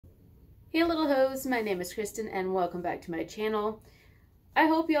Hey Little Hoes, my name is Kristen and welcome back to my channel. I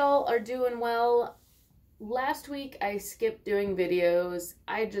hope y'all are doing well. Last week I skipped doing videos.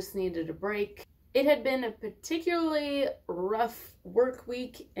 I just needed a break. It had been a particularly rough work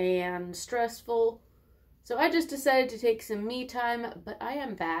week and stressful, so I just decided to take some me time, but I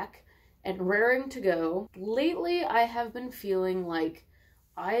am back and raring to go. Lately I have been feeling like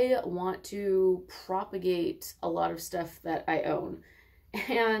I want to propagate a lot of stuff that I own,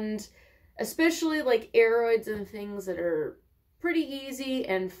 and especially like aroids and things that are pretty easy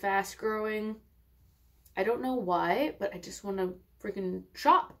and fast growing. I don't know why, but I just want to freaking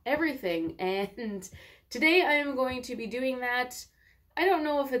chop everything, and today I am going to be doing that. I don't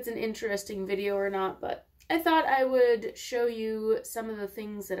know if it's an interesting video or not, but I thought I would show you some of the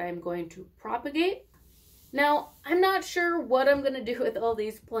things that I'm going to propagate. Now, I'm not sure what I'm going to do with all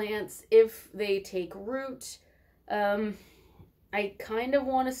these plants if they take root. I kind of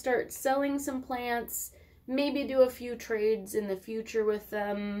want to start selling some plants, maybe do a few trades in the future with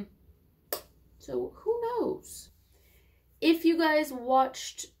them. So who knows? If you guys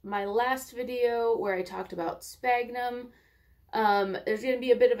watched my last video where I talked about sphagnum, there's going to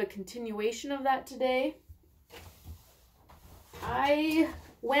be a bit of a continuation of that today. I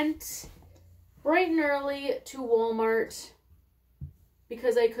went bright and early to Walmart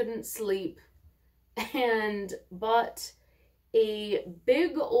because I couldn't sleep and bought a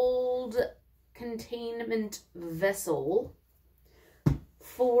big old containment vessel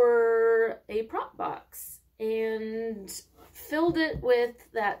for a prop box and filled it with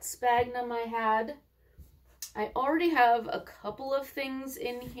that sphagnum I had. I already have a couple of things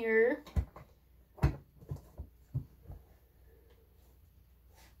in here.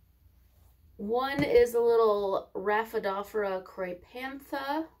 One is a little Rhaphidophora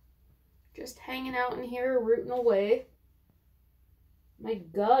crepantha, just hanging out in here, rooting away. My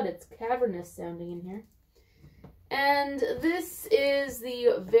God, it's cavernous sounding in here. And this is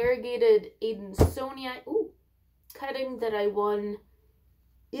the variegated Adansonii cutting that I won.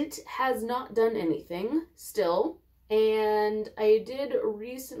 It has not done anything still, and I did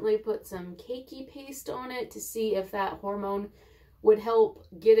recently put some cakey paste on it to see if that hormone would help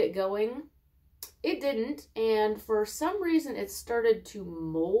get it going. It didn't, and for some reason it started to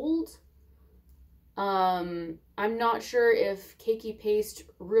mold. I'm not sure if cakey paste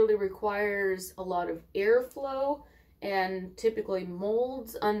really requires a lot of airflow and typically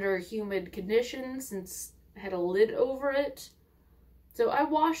molds under humid conditions since it had a lid over it. So I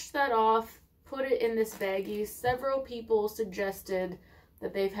washed that off, put it in this baggie. Several people suggested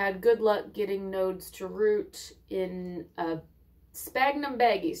that they've had good luck getting nodes to root in a sphagnum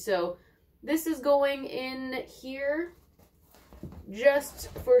baggie. So this is going in here just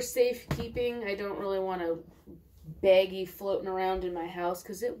for safekeeping. I don't really want a baggie floating around in my house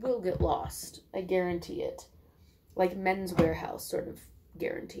because it will get lost. I guarantee it. Like Men's Warehouse sort of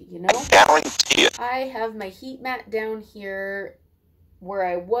guarantee, you know? Guarantee it. I have my heat mat down here where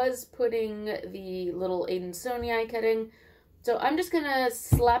I was putting the little Adansonii cutting. So I'm just going to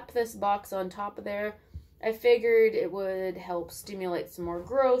slap this box on top of there. I figured it would help stimulate some more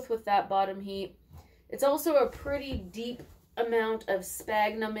growth with that bottom heat. It's also a pretty deep amount of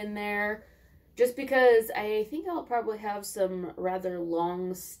sphagnum in there, just because I think I'll probably have some rather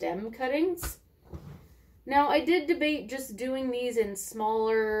long stem cuttings. Now, I did debate just doing these in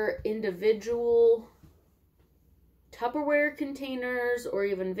smaller individual Tupperware containers or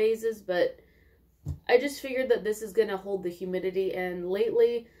even vases, but I just figured that this is going to hold the humidity, and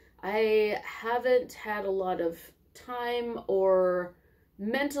lately I haven't had a lot of time or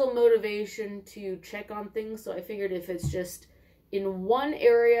mental motivation to check on things, so I figured if it's just in one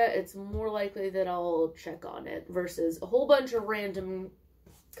area, it's more likely that I'll check on it versus a whole bunch of random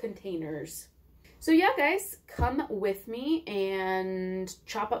containers. So yeah, guys, come with me and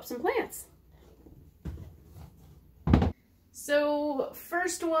chop up some plants. So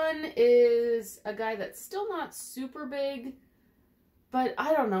first one is a guy that's still not super big, but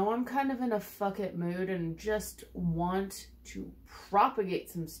I don't know, I'm kind of in a fuck it mood and just want to propagate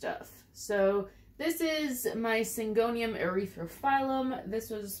some stuff. So this is my Syngonium erythrophyllum. This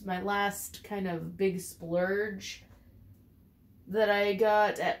was my last kind of big splurge that I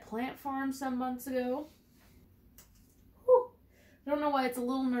got at Plant Farm some months ago. Whew. I don't know why it's a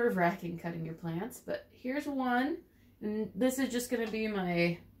little nerve-wracking cutting your plants, but here's one. And this is just going to be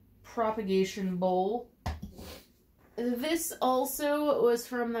my propagation bowl. This also was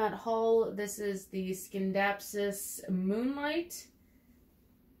from that haul. This is the Scindapsus Moonlight.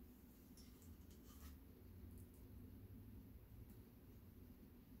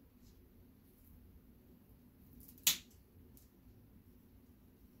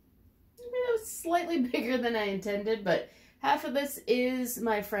 was slightly bigger than I intended, but half of this is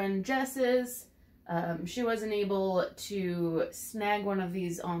my friend Jess's. She wasn't able to snag one of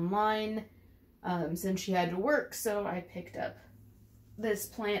these online since she had to work, so I picked up this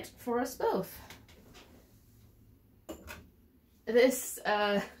plant for us both. This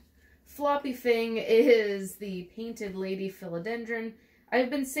floppy thing is the Painted Lady Philodendron. I've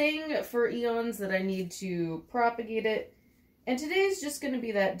been saying for eons that I need to propagate it, and today's just going to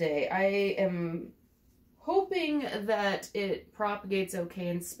be that day. I am hoping that it propagates okay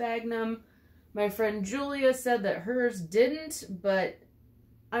in sphagnum. My friend Julia said that hers didn't, but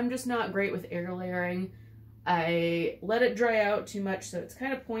I'm just not great with air layering. I let it dry out too much, so it's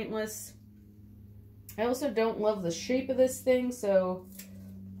kind of pointless. I also don't love the shape of this thing, so...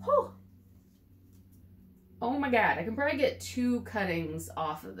 whew. Oh my god, I can probably get 2 cuttings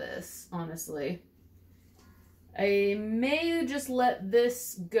off of this, honestly. I may just let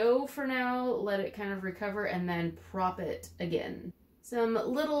this go for now, let it kind of recover, and then prop it again. Some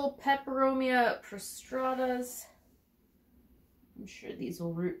little Peperomia prostratas. I'm sure these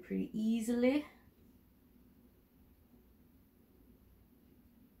will root pretty easily.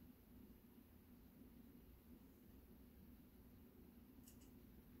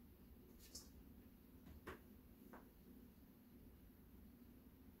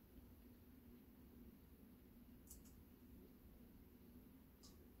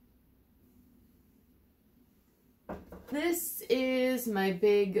 This is my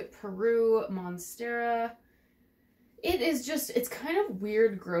big Peru Monstera. It is just, it's kind of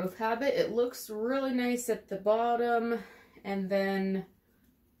weird growth habit. It looks really nice at the bottom, and then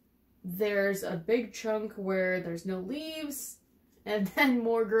there's a big chunk where there's no leaves, and then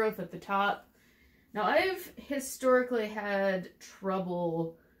more growth at the top. Now, I've historically had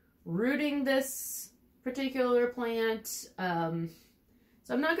trouble rooting this particular plant, so I'm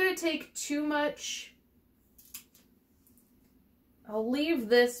not going to take too much. I'll leave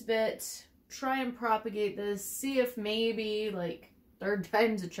this bit, try and propagate this, see if maybe, like, 3rd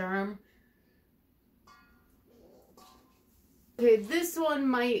time's a charm. Okay, this one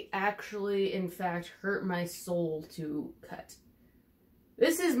might actually, in fact, hurt my soul to cut.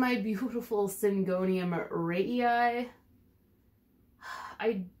 This is my beautiful Syngonium raii.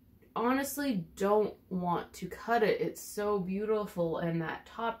 I honestly don't want to cut it. It's so beautiful, and that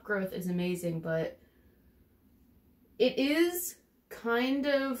top growth is amazing, but it is kind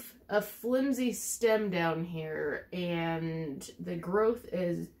of a flimsy stem down here, and the growth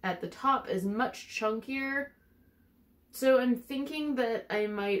is at the top is much chunkier. So I'm thinking that I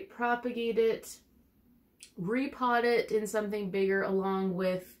might propagate it, repot it in something bigger along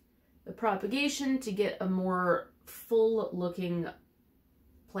with the propagation to get a more full looking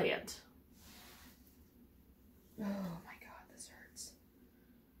plant. Oh my god, this hurts.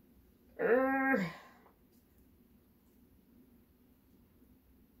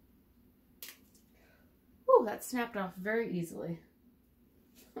 Oh, that snapped off very easily.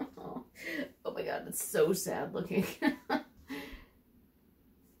 Oh my god, it's so sad looking.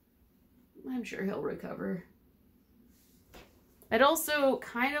 I'm sure he'll recover. I'd also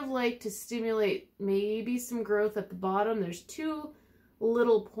kind of like to stimulate maybe some growth at the bottom. There's 2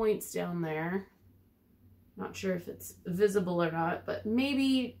 little points down there. Not sure if it's visible or not, but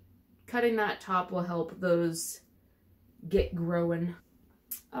maybe cutting that top will help those get growing.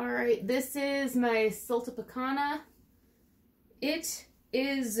 Alright, this is my Sultapicana. It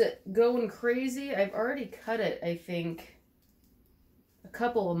is going crazy. I've already cut it, I think, a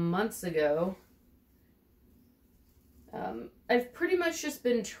couple of months ago. I've pretty much just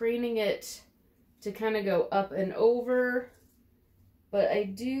been training it to kind of go up and over, but I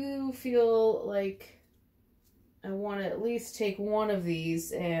do feel like I want to at least take one of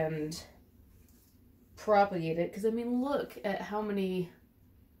these and propagate it, because I mean, look at how many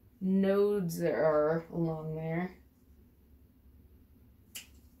nodes there are along there.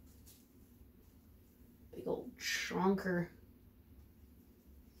 Big old chonker.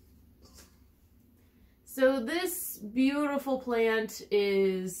 So this beautiful plant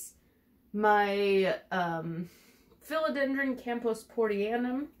is my Philodendron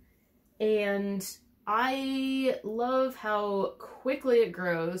camposportianum, and I love how quickly it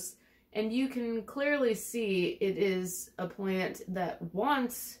grows, and you can clearly see it is a plant that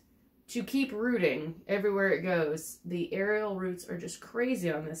wants to keep rooting everywhere it goes. The aerial roots are just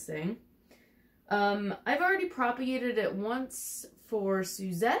crazy on this thing. I've already propagated it once for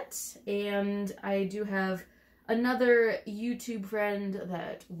Suzette, and I do have another YouTube friend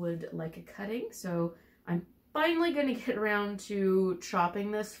that would like a cutting, so I'm finally going to get around to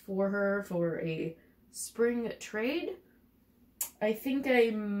chopping this for her for a spring trade. I think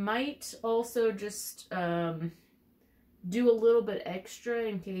I might also just do a little bit extra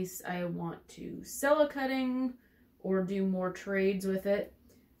in case I want to sell a cutting or do more trades with it.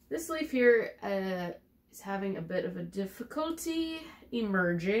 This leaf here is having a bit of a difficulty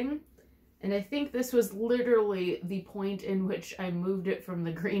emerging, and I think this was literally the point in which I moved it from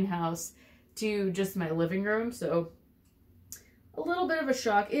the greenhouse to just my living room, so a little bit of a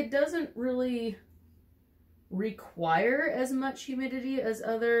shock. It doesn't really require as much humidity as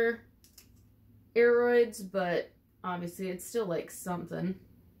other aroids, but obviously it's still like something.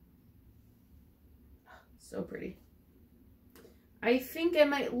 So pretty. I think I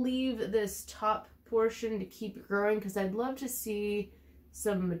might leave this top portion to keep growing because I'd love to see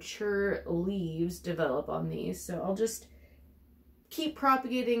some mature leaves develop on these. So I'll just keep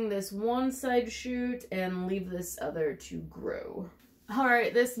propagating this one side shoot and leave this other to grow. All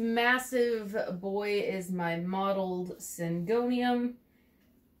right, this massive boy is my mottled syngonium.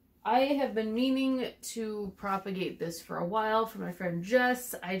 I have been meaning to propagate this for a while for my friend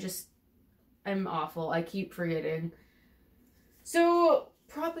Jess. I'm awful. I keep forgetting. So,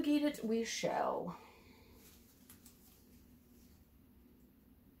 propagate it we shall.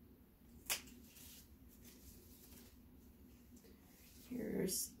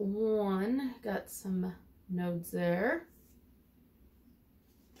 Here's one. Got some nodes there.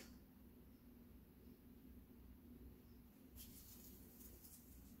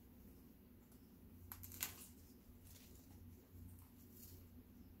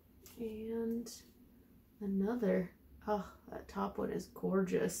 And another. Oh, that top one is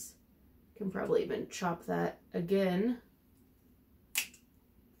gorgeous. Can probably even chop that again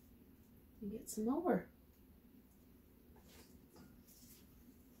and get some more.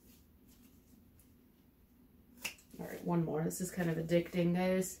 All right, one more. This is kind of addicting,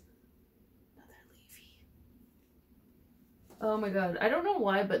 guys. Another leafy. Oh my god. I don't know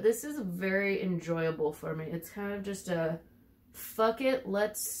why, but this is very enjoyable for me. It's kind of just a fuck it,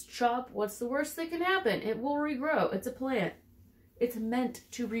 let's chop. What's the worst that can happen? It will regrow. It's a plant. It's meant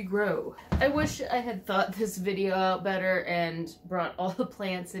to regrow. I wish I had thought this video out better and brought all the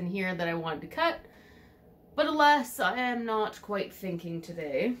plants in here that I wanted to cut. But alas, I am not quite thinking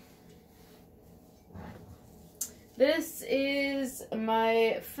today. This is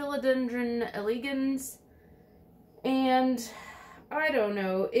my Philodendron elegans. And I don't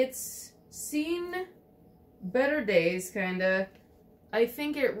know, it's seen better days, kinda. I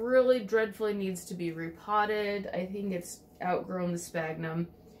think it really dreadfully needs to be repotted. I think it's outgrown the sphagnum.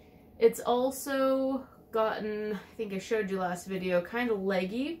 It's also gotten, I think I showed you last video, kind of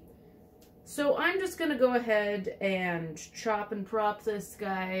leggy. So I'm just gonna go ahead and chop and prop this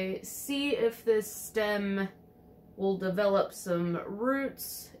guy, see if this stem will develop some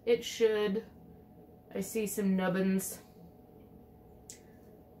roots. It should. I see some nubbins.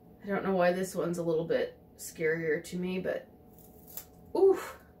 I don't know why this one's a little bit scarier to me, but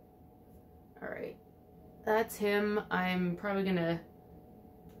oof. All right, that's him. I'm probably gonna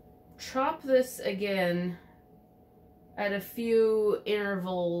chop this again at a few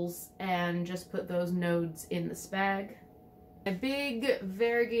intervals and just put those nodes in the spag. My big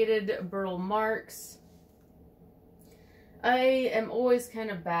variegated burl marks. I am always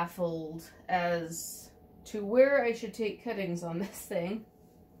kind of baffled as to where I should take cuttings on this thing.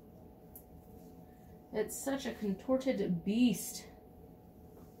 It's such a contorted beast.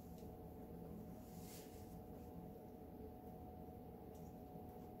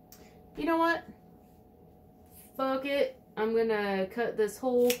 You know what? Fuck it. I'm gonna cut this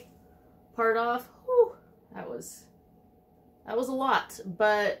whole part off. Whew, that was a lot,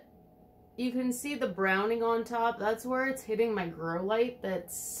 but you can see the browning on top. That's where it's hitting my grow light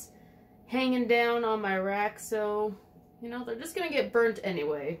that's hanging down on my rack, so, you know, they're just gonna get burnt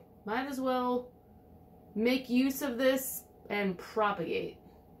anyway. Might as well make use of this and propagate.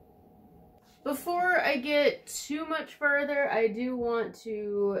 Before I get too much further, I do want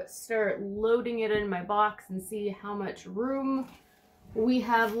to start loading it in my box and see how much room we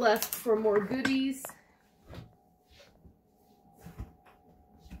have left for more goodies.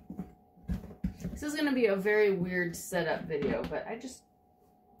 This is going to be a very weird setup video, but I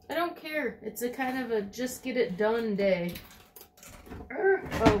don't care. It's a kind of a just get it done day.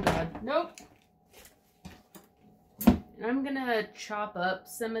 Oh god, nope. And I'm gonna chop up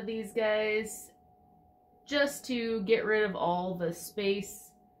some of these guys just to get rid of all the space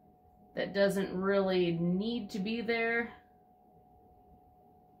that doesn't really need to be there.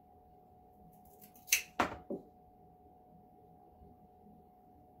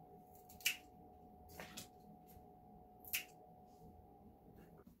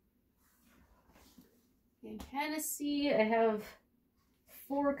 You can kind of see I have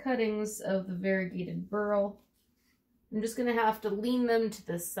 4 cuttings of the variegated burl. I'm just going to have to lean them to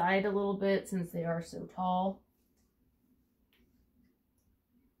the side a little bit since they are so tall.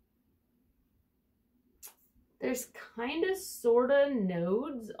 There's kind of sort of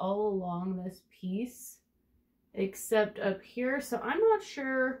nodes all along this piece, except up here, so I'm not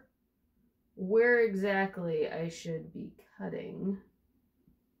sure where exactly I should be cutting.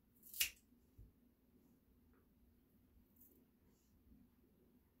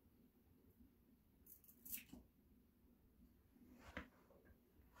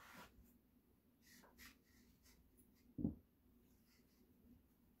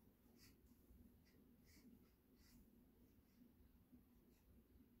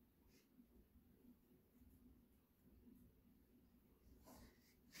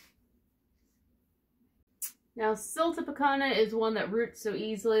 Now, Siltepecana is one that roots so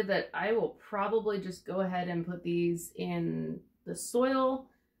easily that I will probably just go ahead and put these in the soil,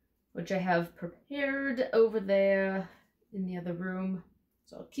 which I have prepared over there in the other room.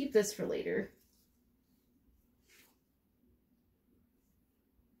 So I'll keep this for later.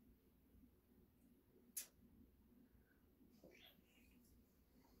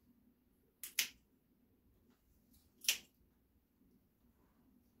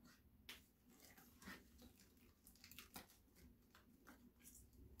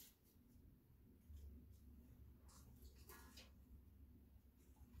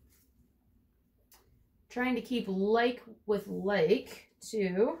 Trying to keep like with like,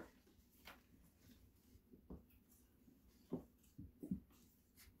 too.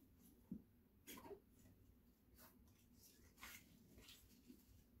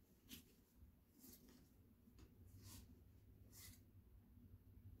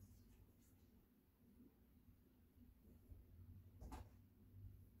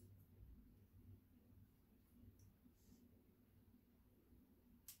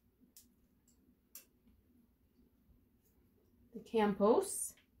 The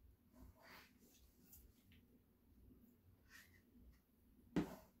Campos.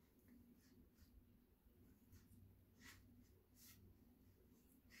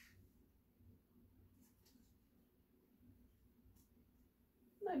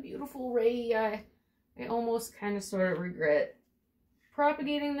 My beautiful Ray. I almost kind of sort of regret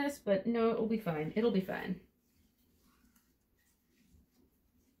propagating this, but no, it'll be fine. It'll be fine.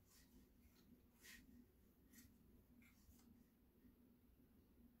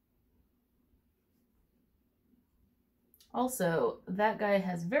 Also, that guy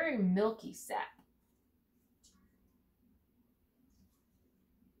has very milky sap.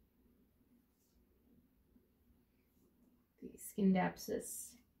 The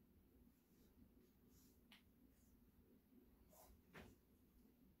Scindapsus.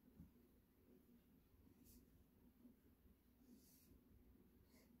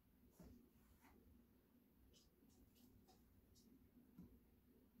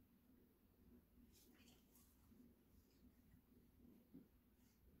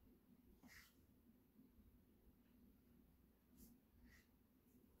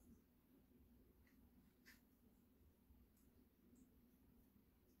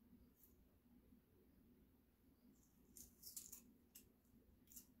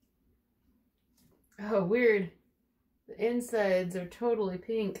 Oh, weird. The insides are totally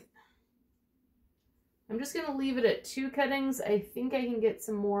pink. I'm just going to leave it at 2 cuttings. I think I can get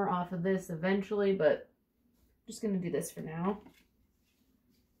some more off of this eventually, but I'm just going to do this for now.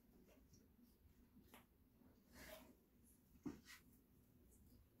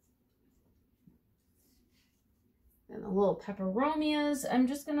 And the little peperomias, I'm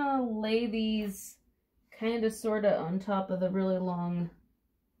just going to lay these kind of sort of on top of the really long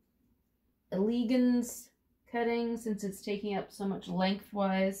elegans cutting since it's taking up so much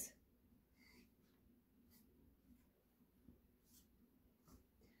lengthwise.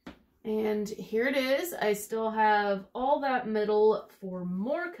 And here it is. I still have all that middle for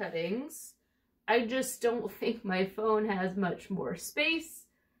more cuttings. I just don't think my phone has much more space.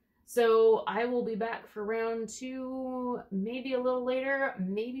 So I will be back for round 2, maybe a little later,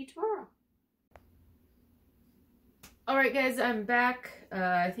 maybe tomorrow. Alright guys, I'm back.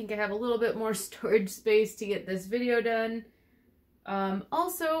 I think I have a little bit more storage space to get this video done.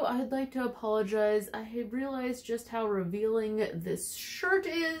 Also, I'd like to apologize. I had realized just how revealing this shirt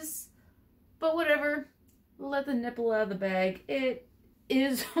is, but whatever. Let the nipple out of the bag. It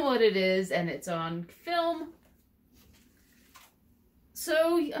is what it is, and it's on film.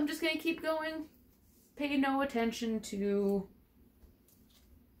 So I'm just gonna keep going. Pay no attention to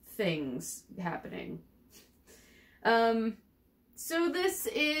things happening. So this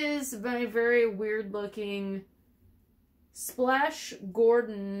is my very weird looking Splash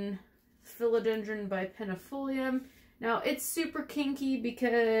Gordon Philodendron bipennifolium. Now, it's super kinky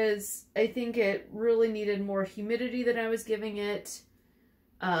because I think it really needed more humidity than I was giving it.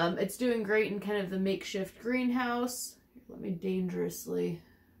 It's doing great in kind of the makeshift greenhouse. Let me dangerously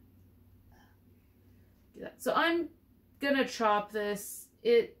do that. So I'm gonna chop this.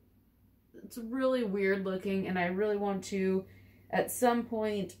 It's really weird looking, and I really want to, at some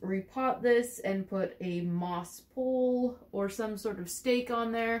point, repot this and put a moss pole or some sort of stake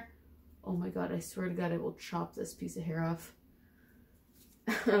on there. Oh my god, I swear to god I will chop this piece of hair off.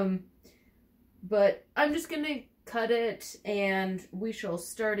 But I'm just gonna cut it and we shall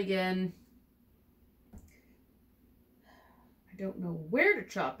start again. I don't know where to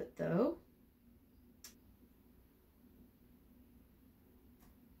chop it though.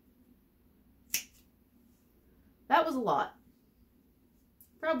 That was a lot.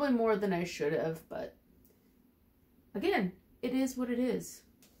 Probably more than I should have, but again, it is what it is.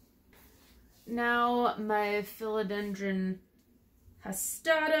 Now my Philodendron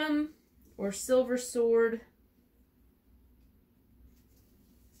hastatum, or silver sword.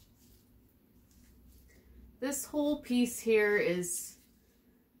 This whole piece here is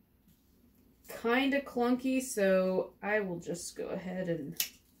kind of clunky, so I will just go ahead and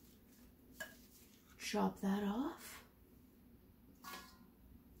chop that off.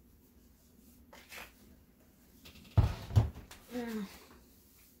 Yeah.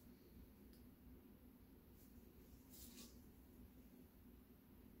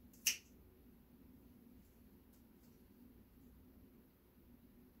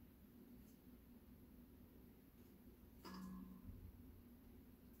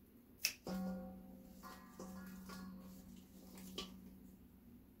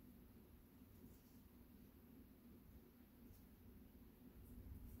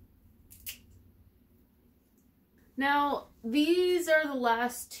 Now, these are the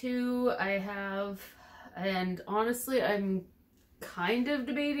last two I have, and honestly, I'm kind of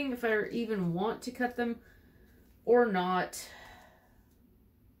debating if I even want to cut them or not.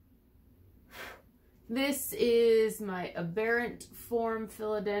 This is my aberrant form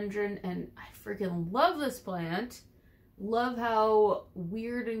philodendron, and I freaking love this plant. Love how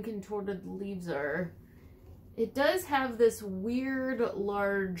weird and contorted the leaves are. It does have this weird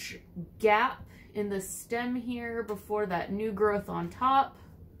large gap in the stem here before that new growth on top.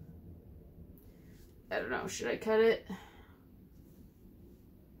 I don't know, should I cut it?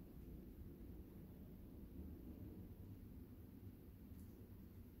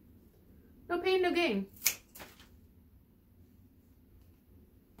 No pain, no gain.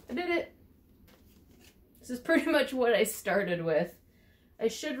 I did it. This is pretty much what I started with. I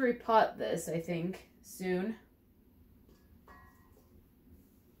should repot this, I think, soon.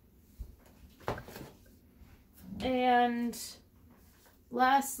 And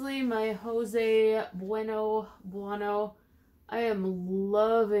lastly, my Jose Bueno. I am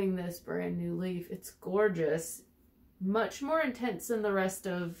loving this brand new leaf. It's gorgeous. Much more intense than the rest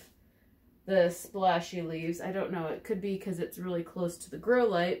of the splashy leaves. I don't know, it could be because it's really close to the grow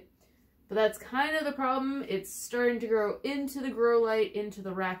light, but that's kind of the problem. It's starting to grow into the grow light, into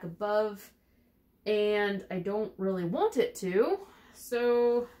the rack above, and I don't really want it to.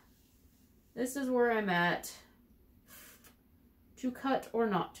 So this is where I'm at. To cut or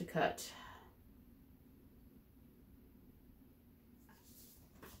not to cut.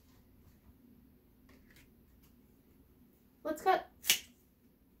 Let's cut.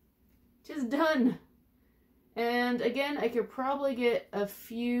 Just done. And again, I could probably get a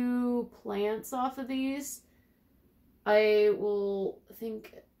few plants off of these. I will,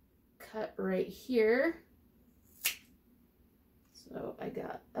 cut right here. So I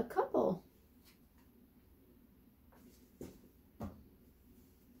got a couple.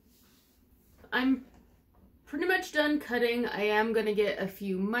 I'm pretty much done cutting. I am going to get a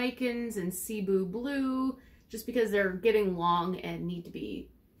few micans and Cebu blue just because they're getting long and need to be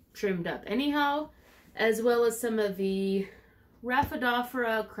trimmed up anyhow, as well as some of the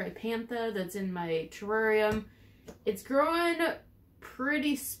Rhaphidophora crypantha that's in my terrarium. It's growing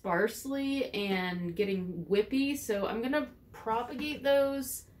pretty sparsely and getting whippy, so I'm going to propagate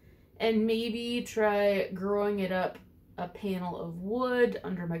those and maybe try growing it up a panel of wood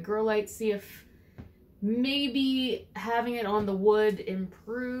under my grow light, see if maybe having it on the wood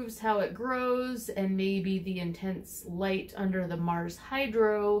improves how it grows, and maybe the intense light under the Mars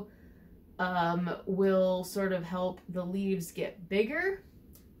Hydro will sort of help the leaves get bigger.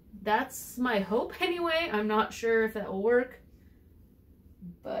 That's my hope anyway. I'm not sure if that will work,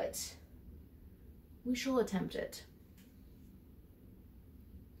 but we shall attempt it.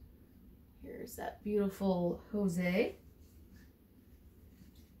 Here's that beautiful Jose.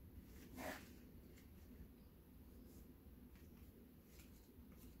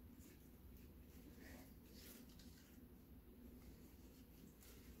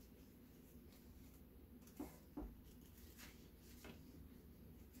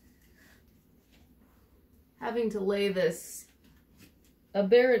 having to lay this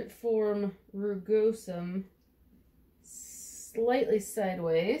aberrant form rugosum slightly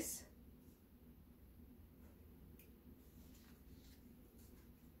sideways.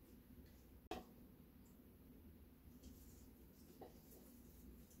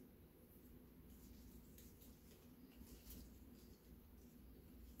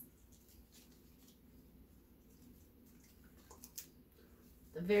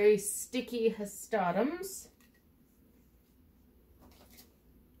 The very sticky histotoms.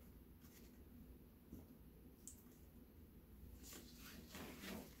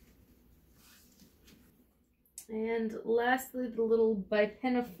 And lastly, the little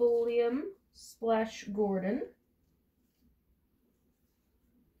bipennifolium Splash Gordon.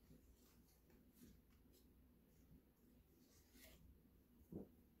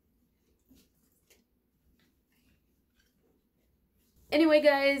 Anyway,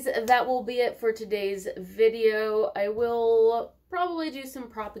 guys, that will be it for today's video. I will probably do some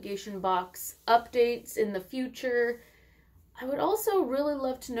propagation box updates in the future. I would also really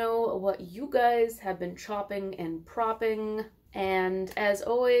love to know what you guys have been chopping and propping. And as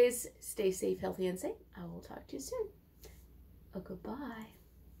always, stay safe, healthy, and sane. I will talk to you soon. Goodbye.